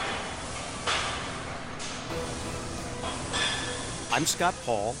I'm Scott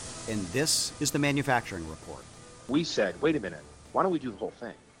Paul, and this is the Manufacturing Report. We said, wait a minute, why don't we do the whole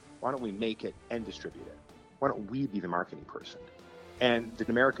thing? Why don't we make it and distribute it? Why don't we be the marketing person? And the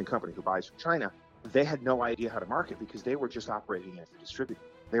American company who buys from China, they had no idea how to market because they were just operating as a distributor.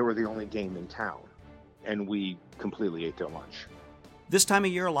 They were the only game in town, and we completely ate their lunch. This time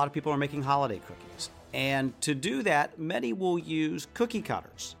of year, a lot of people are making holiday cookies. And to do that, many will use cookie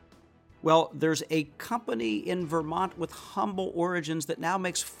cutters. Well, there's a company in Vermont with humble origins that now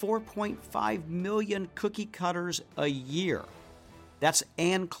makes 4.5 million cookie cutters a year. That's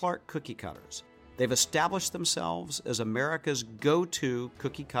Ann Clark Cookie Cutters. They've established themselves as America's go-to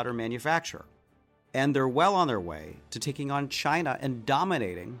cookie cutter manufacturer. And they're well on their way to taking on China and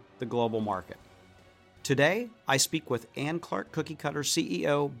dominating the global market. Today, I speak with Ann Clark Cookie Cutter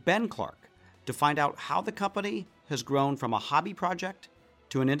CEO Ben Clark to find out how the company has grown from a hobby project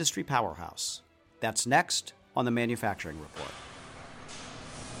to an industry powerhouse. That's next on the Manufacturing Report.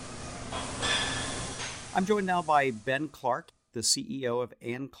 I'm joined now by Ben Clark, the CEO of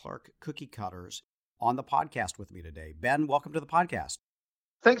Ann Clark Cookie Cutters, on the podcast with me today. Ben, welcome to the podcast.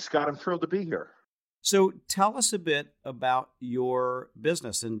 Thanks, Scott. I'm thrilled to be here. So tell us a bit about your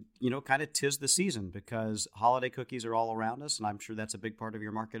business and, kind of 'tis the season because holiday cookies are all around us, and I'm sure that's a big part of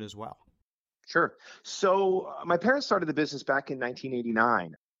your market as well. Sure. So my parents started the business back in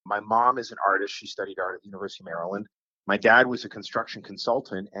 1989. My mom is an artist. She studied art at the University of Maryland. My dad was a construction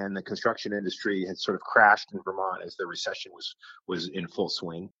consultant, and the construction industry had sort of crashed in Vermont as the recession was in full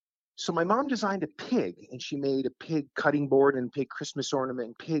swing. So my mom designed a pig, and she made a pig cutting board and pig Christmas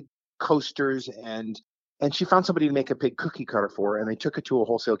ornament, pig coasters, and she found somebody to make a pig cookie cutter for her, and they took it to a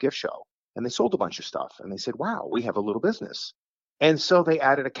wholesale gift show, and they sold a bunch of stuff, and they said, wow, we have a little business. And so they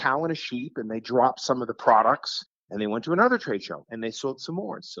added a cow and a sheep, and they dropped some of the products, and they went to another trade show, and they sold some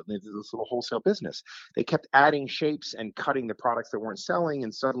more. So they did this little wholesale business. They kept adding shapes and cutting the products that weren't selling,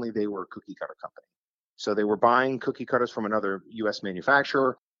 and suddenly they were a cookie cutter company. So they were buying cookie cutters from another U.S.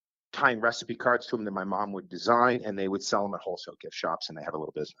 manufacturer, tying recipe cards to them that my mom would design, and they would sell them at wholesale gift shops, and they had a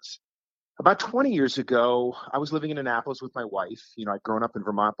little business. About 20 years ago, I was living in Annapolis with my wife. I'd grown up in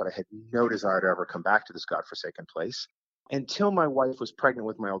Vermont, but I had no desire to ever come back to this godforsaken place until my wife was pregnant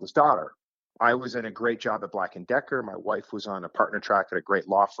with my oldest daughter. I was in a great job at Black & Decker. My wife was on a partner track at a great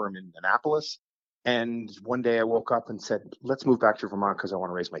law firm in Annapolis. And one day I woke up and said, let's move back to Vermont because I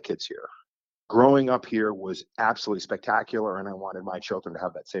want to raise my kids here. Growing up here was absolutely spectacular, and I wanted my children to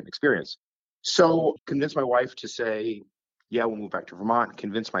have that same experience. So convinced my wife to say, yeah, we'll move back to Vermont,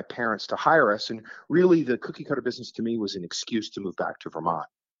 convinced my parents to hire us. And really the cookie cutter business to me was an excuse to move back to Vermont.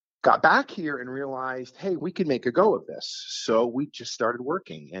 Got back here and realized, hey, we could make a go of this. So we just started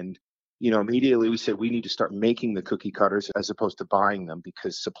working. And, immediately we said we need to start making the cookie cutters as opposed to buying them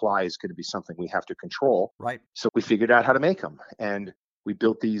because supply is going to be something we have to control. Right. So we figured out how to make them. And we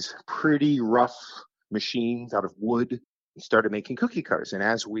built these pretty rough machines out of wood and started making cookie cutters. And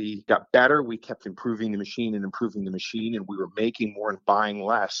as we got better, we kept improving the machine. And we were making more and buying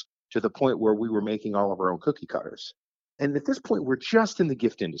less to the point where we were making all of our own cookie cutters. And at this point, we're just in the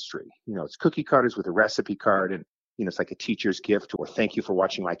gift industry. It's cookie cutters with a recipe card, and it's like a teacher's gift or thank you for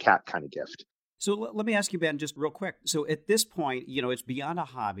watching my cat kind of gift. So let me ask you, Ben, just real quick. So at this point, it's beyond a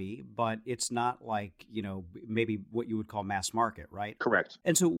hobby, but it's not like, maybe what you would call mass market, right? Correct.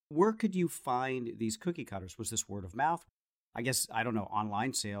 And so where could you find these cookie cutters? Was this word of mouth? I guess, I don't know,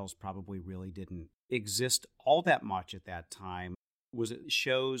 online sales probably really didn't exist all that much at that time. Was it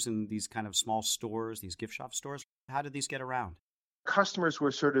shows in these kind of small stores, these gift shop stores? How did these get around? Customers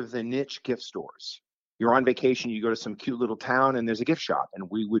were sort of the niche gift stores. You're on vacation, you go to some cute little town and there's a gift shop and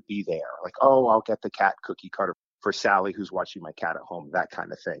we would be there. Like, oh, I'll get the cat cookie cutter for Sally who's watching my cat at home, that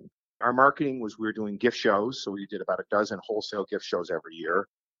kind of thing. Our marketing was we were doing gift shows. So we did about a dozen wholesale gift shows every year.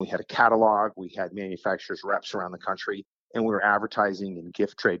 We had a catalog, we had manufacturers reps around the country, and we were advertising in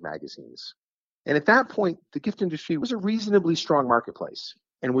gift trade magazines. And at that point, the gift industry was a reasonably strong marketplace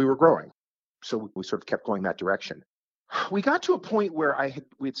and we were growing. So we sort of kept going that direction. We got to a point where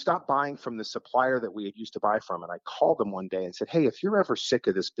we had stopped buying from the supplier that we had used to buy from. And I called them one day and said, hey, if you're ever sick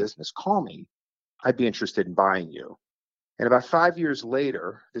of this business, call me. I'd be interested in buying you. And about 5 years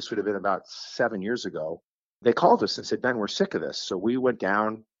later, this would have been about 7 years ago, they called us and said, Ben, we're sick of this. So we went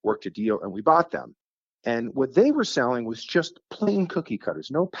down, worked a deal, and we bought them. And what they were selling was just plain cookie cutters,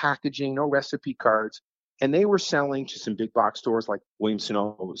 no packaging, no recipe cards. And they were selling to some big box stores like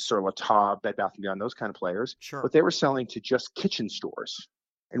Williams-Sonoma, Sur La Table, Bed Bath & Beyond, those kind of players. Sure. But they were selling to just kitchen stores.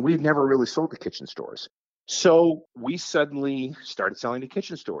 And we've never really sold to kitchen stores. So we suddenly started selling to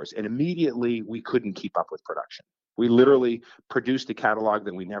kitchen stores. And immediately we couldn't keep up with production. We literally produced a catalog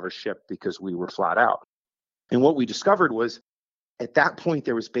that we never shipped because we were flat out. And what we discovered was At that point,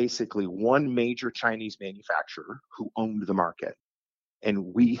 there was basically one major Chinese manufacturer who owned the market.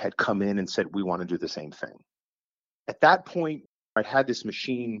 And we had come in and said, we want to do the same thing. At that point, I'd had this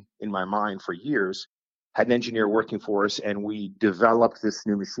machine in my mind for years, had an engineer working for us, and we developed this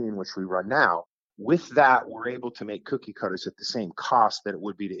new machine, which we run now. With that, we're able to make cookie cutters at the same cost that it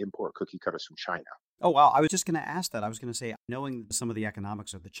would be to import cookie cutters from China. Oh, wow. I was just going to ask that. I was going to say, knowing some of the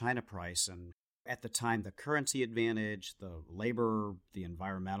economics of the China price and at the time, the currency advantage, the labor, the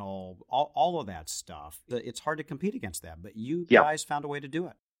environmental, all of that stuff, it's hard to compete against that. But you guys found a way to do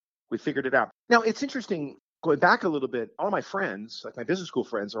it. We figured it out. Now, it's interesting, going back a little bit, all my friends, like my business school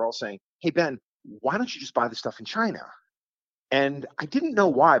friends, are all saying, hey, Ben, why don't you just buy the stuff in China? And I didn't know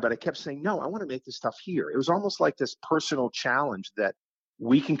why, but I kept saying, no, I want to make this stuff here. It was almost like this personal challenge that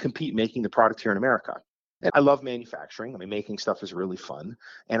we can compete making the product here in America. And I love manufacturing. I mean, making stuff is really fun.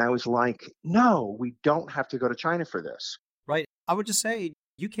 And I was like, no, we don't have to go to China for this. Right. I would just say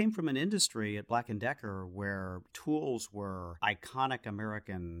you came from an industry at Black & Decker where tools were iconic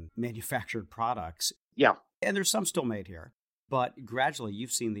American manufactured products. Yeah. And there's some still made here. But gradually,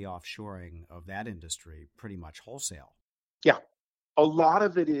 you've seen the offshoring of that industry pretty much wholesale. Yeah. A lot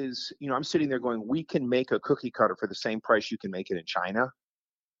of it is, I'm sitting there going, we can make a cookie cutter for the same price you can make it in China.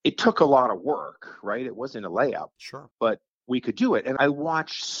 It took a lot of work, right? It wasn't a layup. Sure. But we could do it. And I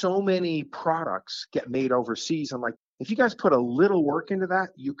watched so many products get made overseas. I'm like, if you guys put a little work into that,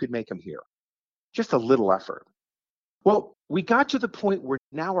 you could make them here. Just a little effort. Well, we got to the point where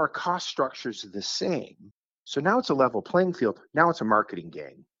now our cost structures are the same. So now it's a level playing field. Now it's a marketing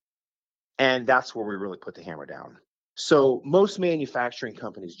game. And that's where we really put the hammer down. So most manufacturing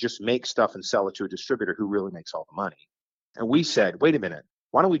companies just make stuff and sell it to a distributor who really makes all the money. And we said, wait a minute,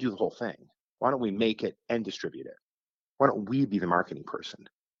 why don't we do the whole thing? Why don't we make it and distribute it? Why don't we be the marketing person?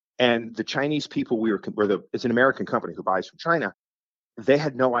 And the Chinese people it's an American company who buys from China. They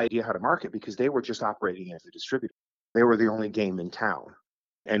had no idea how to market because they were just operating as a distributor. They were the only game in town.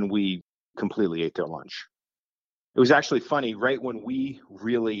 And we completely ate their lunch. It was actually funny, right when we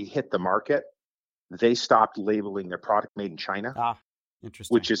really hit the market, they stopped labeling their product made in China.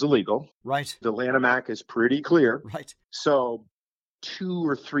 Interesting. Which is illegal. Right. The Lanham Act is pretty clear. Right. So 2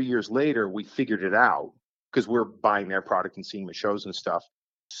 or 3 years later, we figured it out because we're buying their product and seeing the shows and stuff.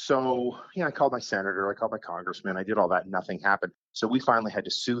 So, I called my senator, I called my congressman, I did all that, nothing happened. So we finally had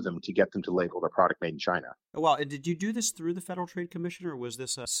to sue them to get them to label their product made in China. Well, did you do this through the Federal Trade Commission or was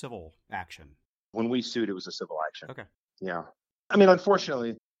this a civil action? When we sued, it was a civil action. Okay. Yeah. I mean,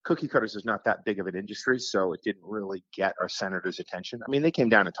 unfortunately, cookie cutters is not that big of an industry, so it didn't really get our senators' attention. I mean, they came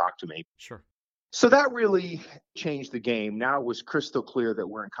down and talked to me. Sure. So that really changed the game. Now it was crystal clear that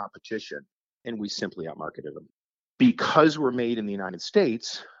we're in competition, and we simply outmarketed them. Because we're made in the United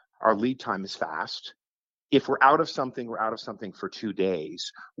States, our lead time is fast. If we're out of something, we're out of something for 2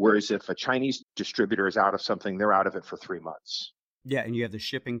 days. Whereas if a Chinese distributor is out of something, they're out of it for 3 months. Yeah, and you have the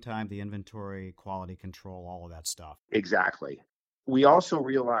shipping time, the inventory, quality control, all of that stuff. Exactly. We also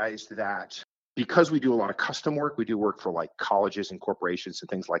realized that because we do a lot of custom work, we do work for like colleges and corporations and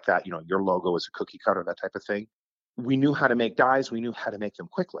things like that. Your logo is a cookie cutter, that type of thing. We knew how to make dies. We knew how to make them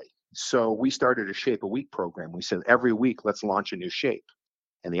quickly. So we started a Shape a Week program. We said every week, let's launch a new shape.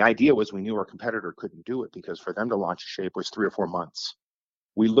 And the idea was we knew our competitor couldn't do it because for them to launch a shape was 3 or 4 months.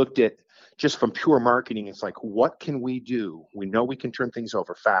 We looked at just from pure marketing, it's like, what can we do? We know we can turn things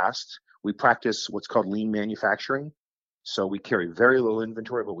over fast. We practice what's called lean manufacturing. So we carry very little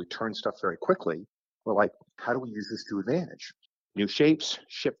inventory, but we turn stuff very quickly. We're like, how do we use this to advantage? New shapes,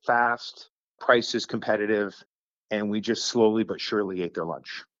 ship fast, price is competitive, and we just slowly but surely ate their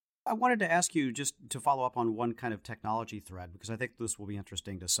lunch. I wanted to ask you just to follow up on one kind of technology thread, because I think this will be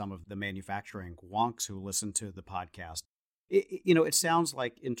interesting to some of the manufacturing wonks who listen to the podcast. It sounds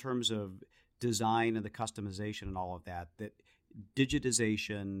like in terms of design and the customization and all of that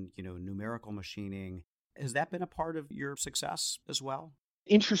digitization, numerical machining, has that been a part of your success as well?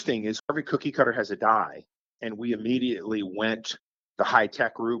 Interesting is every cookie cutter has a die, and we immediately went the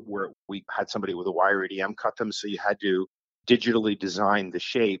high-tech route where we had somebody with a wire EDM cut them, so you had to digitally design the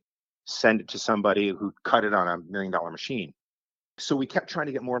shape, send it to somebody who cut it on a $1 million machine. So we kept trying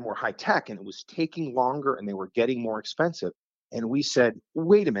to get more and more high-tech, and it was taking longer, and they were getting more expensive. And we said,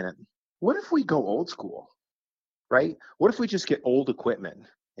 wait a minute, what if we go old school, right? What if we just get old equipment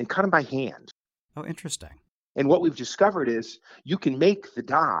and cut them by hand? Oh, interesting. And what we've discovered is you can make the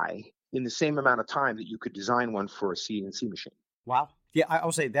die in the same amount of time that you could design one for a CNC machine. Wow. Yeah,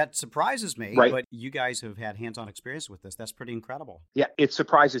 I'll say that surprises me, right. But you guys have had hands-on experience with this. That's pretty incredible. Yeah, it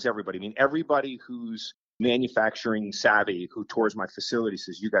surprises everybody. I mean, everybody who's manufacturing savvy, who tours my facility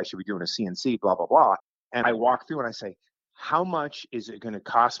says, you guys should be doing a CNC, blah, blah, blah. And I walk through and I say, How much is it going to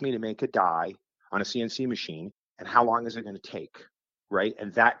cost me to make a die on a CNC machine? And how long is it going to take? Right.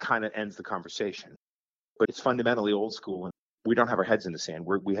 And that kind of ends the conversation. But it's fundamentally old school. And we don't have our heads in the sand.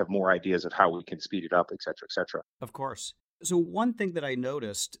 We have more ideas of how we can speed it up, et cetera, et cetera. Of course. So one thing that I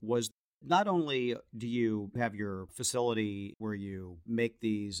noticed was not only do you have your facility where you make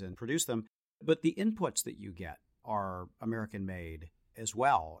these and produce them, but the inputs that you get are American made as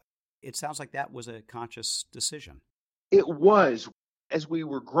well. It sounds like that was a conscious decision. It was. As we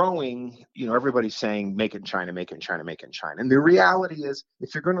were growing, everybody's saying, make it in China, make it in China, make it in China. And the reality is,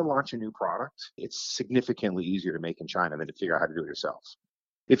 if you're going to launch a new product, it's significantly easier to make in China than to figure out how to do it yourself.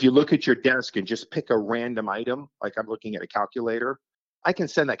 If you look at your desk and just pick a random item, like I'm looking at a calculator, I can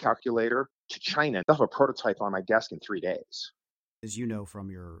send that calculator to China. They'll have a prototype on my desk in 3 days. As you know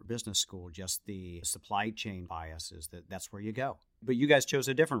from your business school, just the supply chain bias is that's where you go. But you guys chose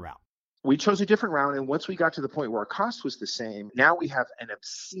a different route. We chose a different route, and once we got to the point where our cost was the same, now we have an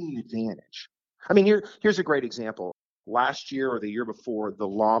obscene advantage. I mean, here's a great example. Last year or the year before, the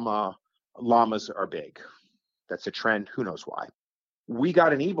llamas are big. That's a trend. Who knows why? We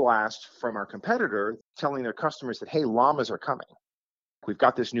got an e-blast from our competitor telling their customers that, hey, llamas are coming. We've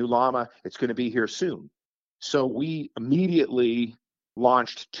got this new llama. It's going to be here soon. So we immediately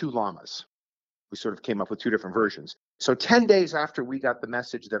launched 2 llamas. We sort of came up with 2 different versions. So 10 days after we got the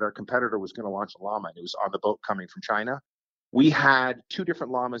message that our competitor was going to launch a llama, and it was on the boat coming from China, we had 2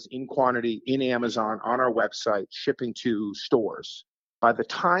 different llamas in quantity in Amazon on our website, shipping to stores. By the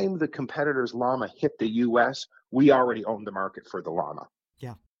time the competitor's llama hit the US, we already owned the market for the llama.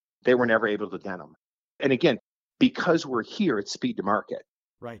 Yeah. They were never able to den them. And again, because we're here, it's speed to market.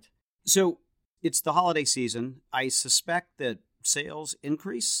 Right. So it's the holiday season. I suspect that sales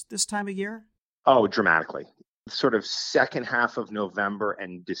increase this time of year? Oh, dramatically. Sort of second half of November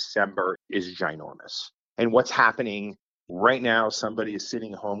and December is ginormous. And what's happening right now, somebody is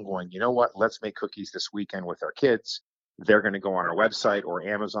sitting home going, you know what, let's make cookies this weekend with our kids. They're going to go on our website or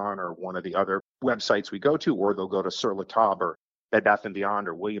Amazon or one of the other websites we go to, or they'll go to Sur La Table or Bed Bath & Beyond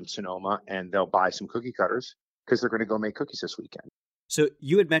or Williams-Sonoma, and they'll buy some cookie cutters because they're going to go make cookies this weekend. So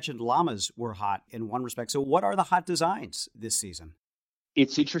you had mentioned llamas were hot in one respect. So what are the hot designs this season?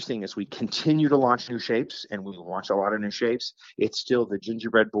 It's interesting as we continue to launch new shapes, and we launch a lot of new shapes, it's still the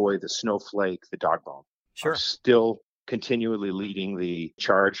gingerbread boy, the snowflake, the dog bone. Sure. Are still continually leading the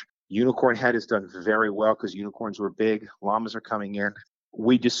charge. Unicorn head has done very well because unicorns were big. Llamas are coming in.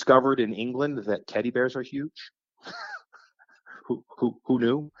 We discovered in England that teddy bears are huge. Who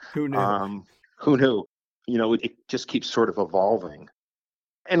knew? Who knew? Who knew? It just keeps sort of evolving.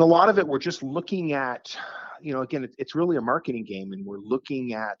 And a lot of it, we're just looking at, again, it's really a marketing game, and we're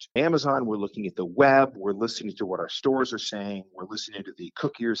looking at Amazon, we're looking at the web, we're listening to what our stores are saying, we're listening to the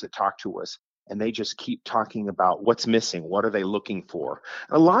cookiers that talk to us, and they just keep talking about what's missing, what are they looking for.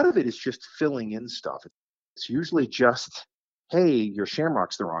 And a lot of it is just filling in stuff. It's usually just, hey, your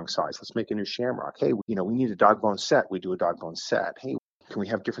shamrock's the wrong size. Let's make a new shamrock. Hey, we need a dog bone set. We do a dog bone set. Hey, can we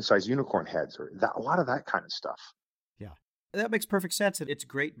have different size unicorn heads? Or a lot of that kind of stuff. Yeah. That makes perfect sense. And it's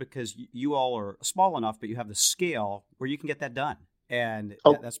great because you all are small enough, but you have the scale where you can get that done. And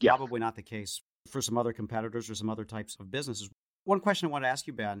that's probably not the case for some other competitors or some other types of businesses. One question I want to ask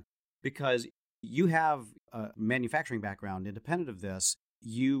you, Ben, because you have a manufacturing background independent of this.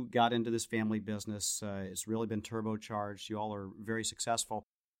 You got into this family business. It's really been turbocharged. You all are very successful.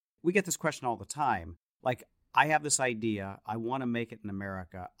 We get this question all the time. Like, I have this idea. I want to make it in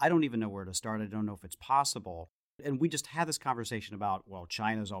America. I don't even know where to start. I don't know if it's possible. And we just had this conversation about, well,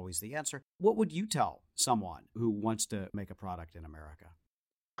 China's always the answer. What would you tell someone who wants to make a product in America?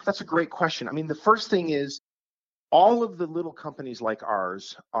 That's a great question. I mean, the first thing is all of the little companies like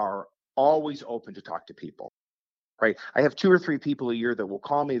ours are always open to talk to people, right? I have 2 or 3 people a year that will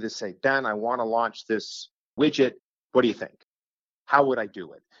call me to say, Ben, I want to launch this widget. What do you think? How would I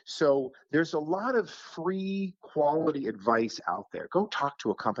do it? So there's a lot of free quality advice out there. Go talk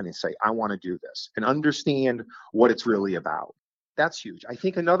to a company and say, I want to do this, and understand what it's really about. That's huge. I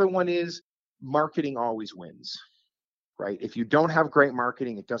think another one is marketing always wins, right? If you don't have great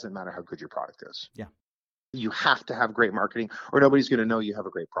marketing, it doesn't matter how good your product is. Yeah. You have to have great marketing or nobody's going to know you have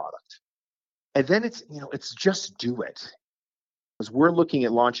a great product. And then it's just do it. As we're looking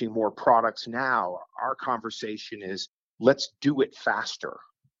at launching more products now, our conversation is let's do it faster.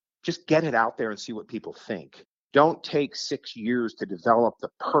 Just get it out there and see what people think. Don't take 6 years to develop the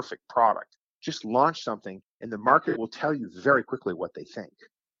perfect product. Just launch something and the market will tell you very quickly what they think.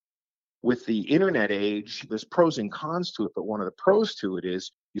 With the internet age, there's pros and cons to it, but one of the pros to it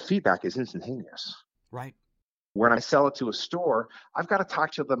is your feedback is instantaneous. Right. When I sell it to a store, I've got to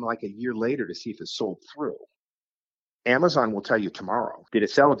talk to them like a year later to see if it's sold through. Amazon will tell you tomorrow, did it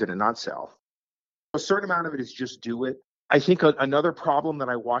sell or did it not sell? A certain amount of it is just do it. I think another problem that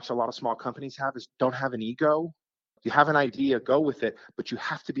I watch a lot of small companies have is don't have an ego. You have an idea, go with it, but you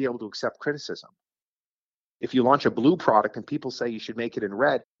have to be able to accept criticism. If you launch a blue product and people say you should make it in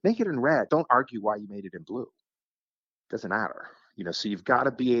red, make it in red. Don't argue why you made it in blue. It doesn't matter. So you've got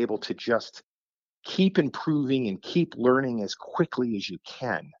to be able to just keep improving and keep learning as quickly as you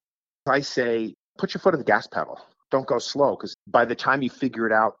can. I say, put your foot on the gas pedal. Don't go slow, because by the time you figure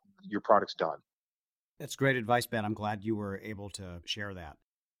it out, your product's done. That's great advice, Ben. I'm glad you were able to share that.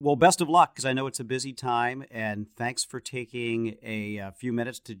 Well, best of luck, because I know it's a busy time, and thanks for taking a few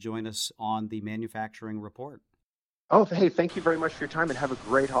minutes to join us on the Manufacturing Report. Oh, hey, thank you very much for your time, and have a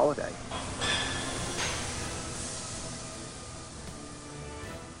great holiday.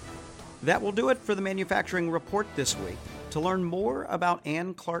 That will do it for the Manufacturing Report this week. To learn more about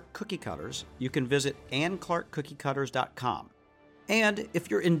Ann Clark Cookie Cutters, you can visit annclarkcookiecutters.com. And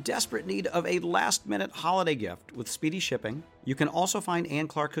if you're in desperate need of a last-minute holiday gift with speedy shipping, you can also find Ann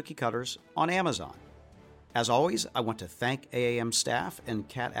Clark Cookie Cutters on Amazon. As always, I want to thank AAM staff, and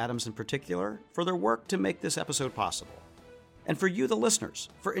Kat Adams in particular, for their work to make this episode possible. And for you, the listeners,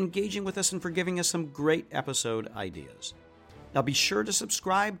 for engaging with us and for giving us some great episode ideas. Now be sure to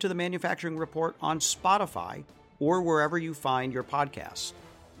subscribe to the Manufacturing Report on Spotify or wherever you find your podcasts.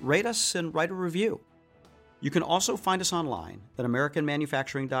 Rate us and write a review. You can also find us online at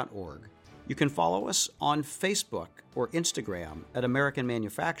AmericanManufacturing.org. You can follow us on Facebook or Instagram at American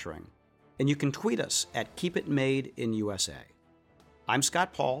Manufacturing, and you can tweet us at Keep It Made in USA. I'm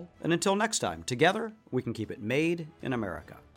Scott Paul, and until next time, together we can keep it made in America.